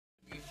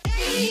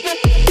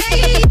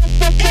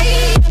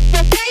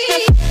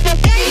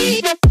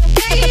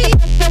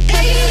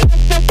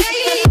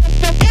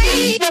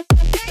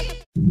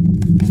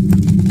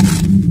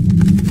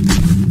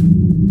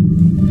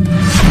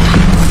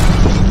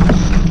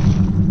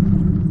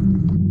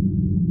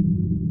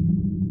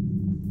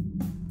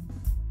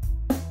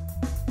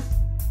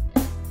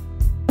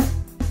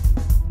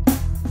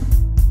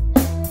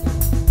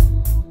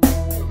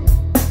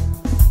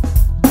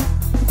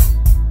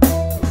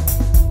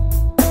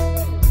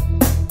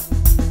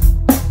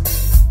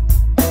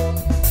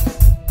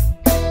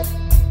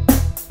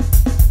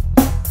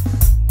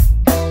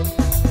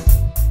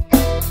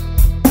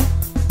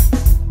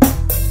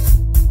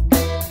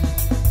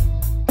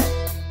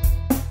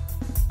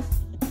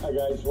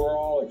We're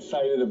all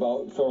excited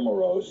about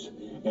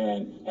ThermoROAST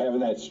and having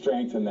that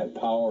strength and that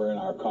power in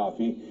our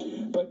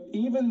coffee. But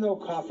even though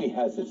coffee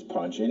has its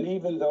punch, and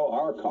even though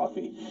our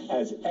coffee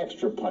has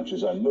extra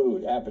punches on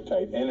mood,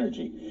 appetite,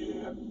 energy,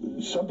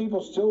 some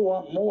people still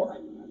want more.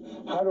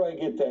 How do I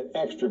get that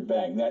extra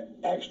bang, that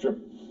extra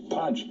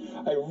punch?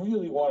 I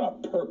really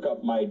want to perk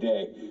up my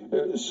day.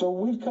 So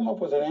we've come up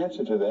with an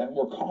answer to that.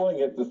 We're calling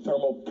it the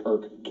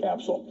ThermoPERK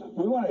capsule.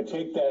 We want to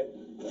take that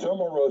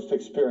ThermoROAST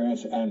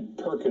experience and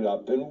perk it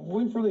up, and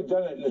we've really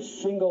done it in a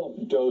single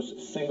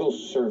dose, single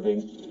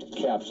serving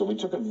capsule. We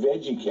took a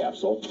veggie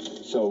capsule,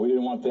 so we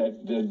didn't want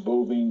that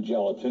bovine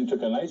gelatin.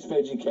 Took a nice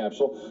veggie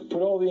capsule,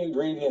 put all the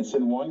ingredients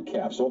in one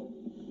capsule.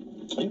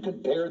 You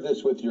can pair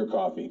this with your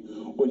coffee.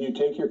 When you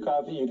take your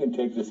coffee, you can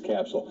take this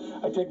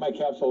capsule. I take my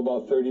capsule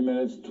about 30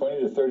 minutes,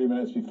 20 to 30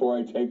 minutes before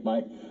I take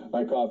my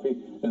coffee,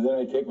 and then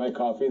I take my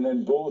coffee, and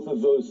then both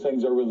of those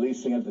things are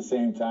releasing at the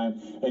same time,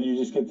 and you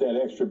just get that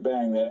extra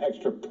bang, that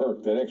extra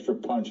perk, that extra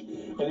punch,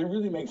 and it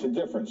really makes a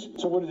difference.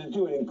 So what does it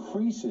do? It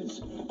increases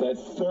that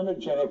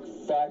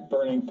thermogenic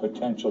fat-burning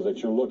potential that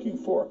you're looking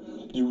for.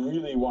 You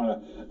really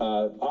want to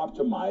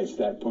optimize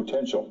that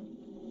potential.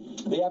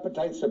 The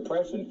appetite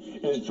suppression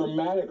is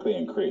dramatically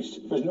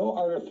increased. There's no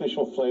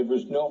artificial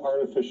flavors, no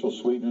artificial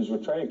sweeteners.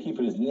 We're trying to keep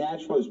it as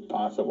natural as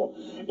possible.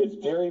 It's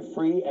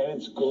dairy-free and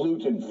it's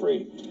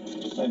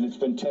gluten-free, and it's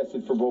been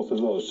tested for both of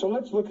those. So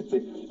let's look at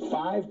the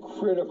 5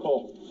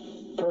 critical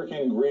perk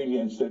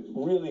ingredients that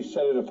really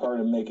set it apart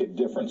and make it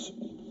different.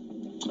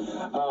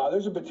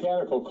 There's a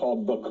botanical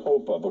called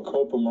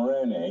Bacopa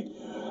morae.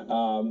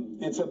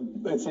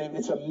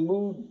 It's a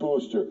mood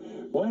booster.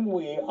 When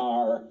we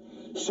are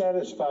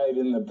satisfied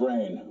in the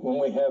brain, when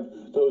we have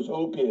those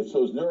opiates,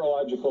 those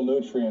neurological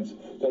nutrients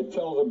that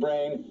tell the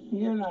brain,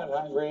 you're not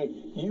hungry,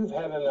 you've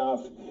had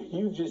enough,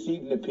 you've just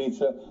eaten a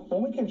pizza,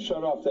 when we can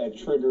shut off that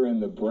trigger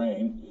in the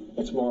brain,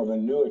 it's more of a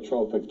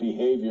nootropic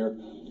behavior.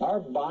 Our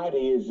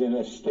body is in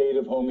a state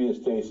of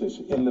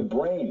homeostasis. In the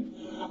brain,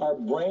 our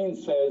brain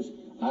says,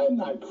 I'm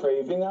not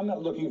craving, I'm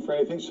not looking for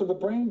anything, so the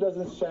brain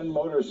doesn't send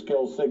motor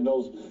skill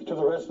signals to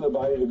the rest of the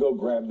body to go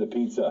grab the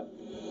pizza.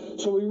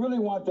 So we really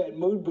want that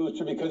mood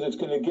booster because it's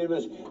going to give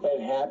us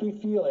that happy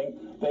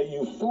feeling, that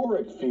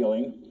euphoric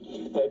feeling,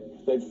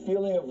 that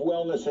feeling of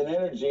wellness and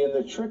energy. And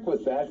the trick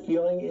with that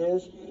feeling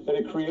is that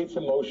it creates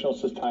emotional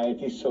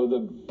satiety so the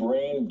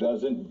brain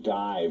doesn't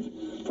dive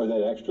for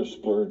that extra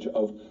splurge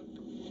of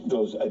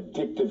those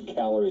addictive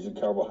calories and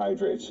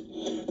carbohydrates.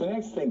 The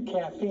next thing,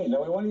 caffeine.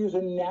 Now, we want to use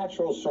a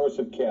natural source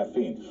of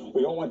caffeine.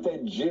 We don't want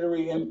that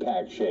jittery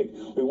impact shake.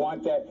 We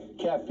want that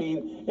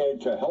caffeine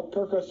to help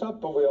perk us up,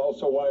 but we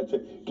also want it to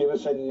give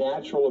us a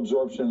natural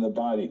absorption in the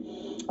body.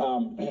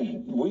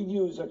 We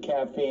use a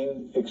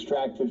caffeine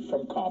extracted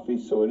from coffee,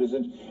 so it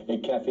isn't a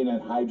caffeine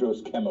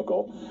anhydrous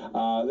chemical.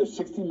 There's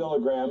 60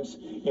 milligrams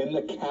in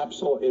the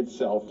capsule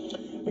itself.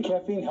 The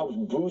caffeine helps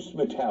boost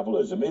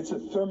metabolism. It's a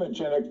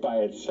thermogenic by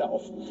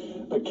itself.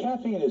 But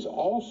caffeine is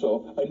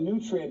also a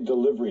nutrient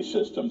delivery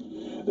system.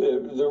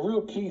 The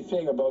real key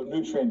thing about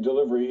nutrient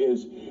delivery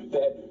is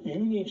that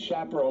you need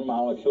chaperone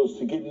molecules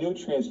to get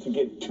nutrients to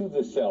get to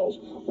the cells,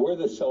 where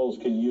the cells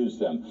can use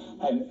them,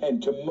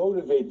 and to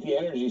motivate the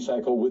energy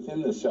cycle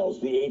within the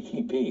cells, the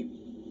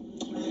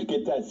ATP.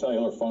 Get that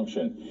cellular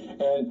function.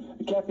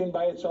 And caffeine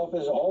by itself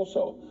is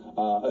also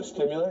a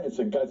stimulant. It's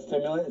a gut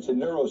stimulant, it's a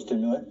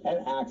neurostimulant,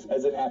 and acts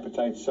as an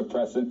appetite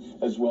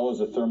suppressant as well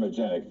as a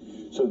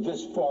thermogenic. So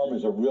this form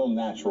is a real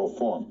natural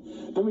form.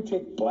 Then we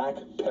take black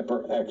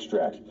pepper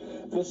extract.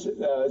 This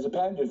is a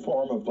patented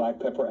form of black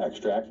pepper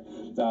extract.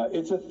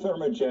 It's a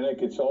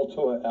thermogenic. It's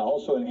also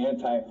an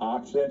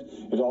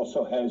antioxidant. It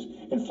also has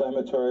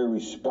inflammatory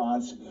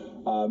response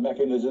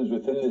mechanisms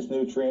within this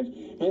nutrient.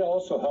 It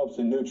also helps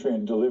in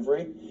nutrient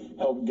delivery,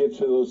 help get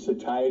to those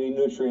satiety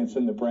nutrients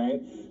in the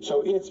brain.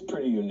 So it's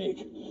pretty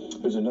unique.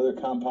 There's another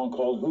compound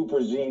called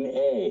huperzine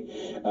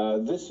A.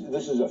 This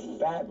is a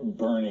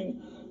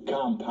fat-burning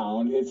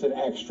compound. It's an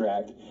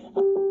extract.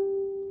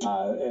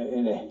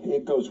 And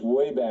it goes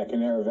way back in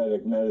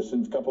Ayurvedic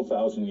medicine, a couple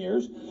thousand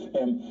years.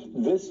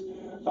 And this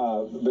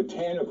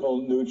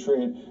botanical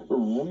nutrient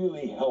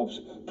really helps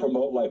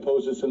promote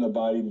lipolysis in the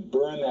body,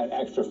 burn that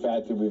extra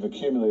fat that we've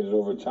accumulated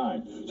over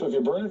time. So if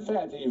you're burning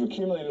fat that you've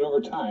accumulated over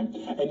time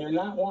and you're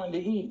not wanting to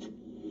eat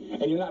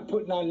and you're not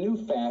putting on new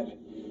fat,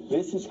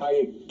 This is how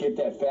you get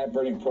that fat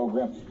burning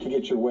program to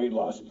get your weight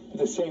loss. At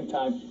the same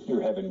time,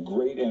 you're having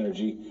great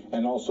energy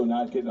and also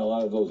not getting a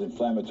lot of those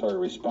inflammatory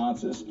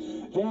responses.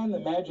 Then the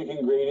magic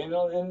ingredient,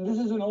 and this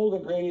is an old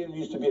ingredient, it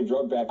used to be a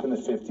drug back in the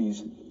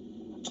 50s.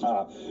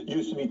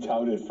 Used to be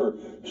touted for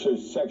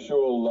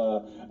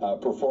sexual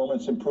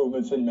performance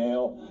improvements in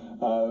male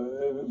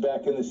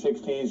back in the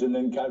 60s, and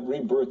then got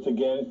rebirthed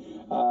again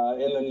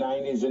in the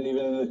 90s and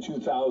even in the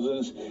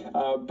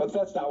 2000s. But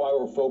that's not why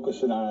we're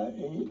focusing on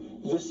it.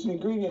 This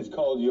ingredient is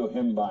called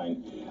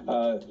yohimbine.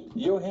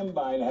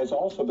 Yohimbine has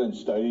also been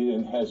studied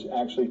and has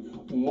actually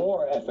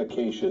more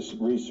efficacious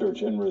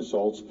research and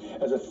results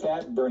as a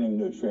fat-burning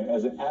nutrient,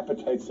 as an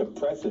appetite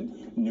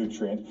suppressant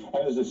nutrient,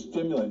 and as a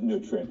stimulant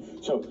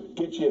nutrient. So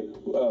get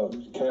you,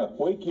 kind of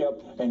wake you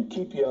up and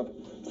keep you up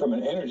from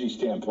an energy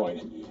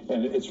standpoint.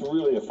 And it's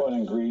really a fun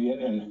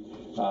ingredient, and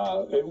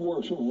it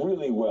works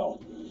really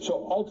well.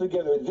 So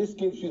altogether, this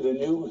gives you the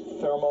new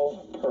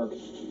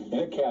ThermoPERK in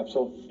a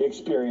capsule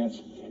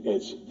experience.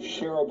 It's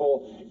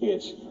shareable,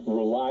 it's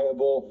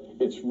reliable,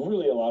 it's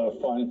really a lot of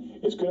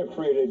fun. It's going to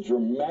create a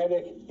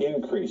dramatic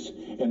increase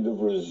in the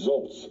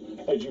results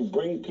as you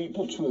bring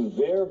people to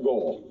their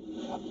goal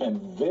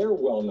and their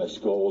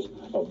wellness goals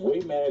of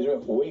weight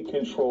management, weight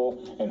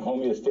control, and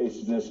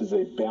homeostasis as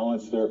they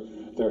balance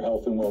their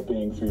health and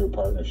well-being through your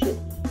partnership.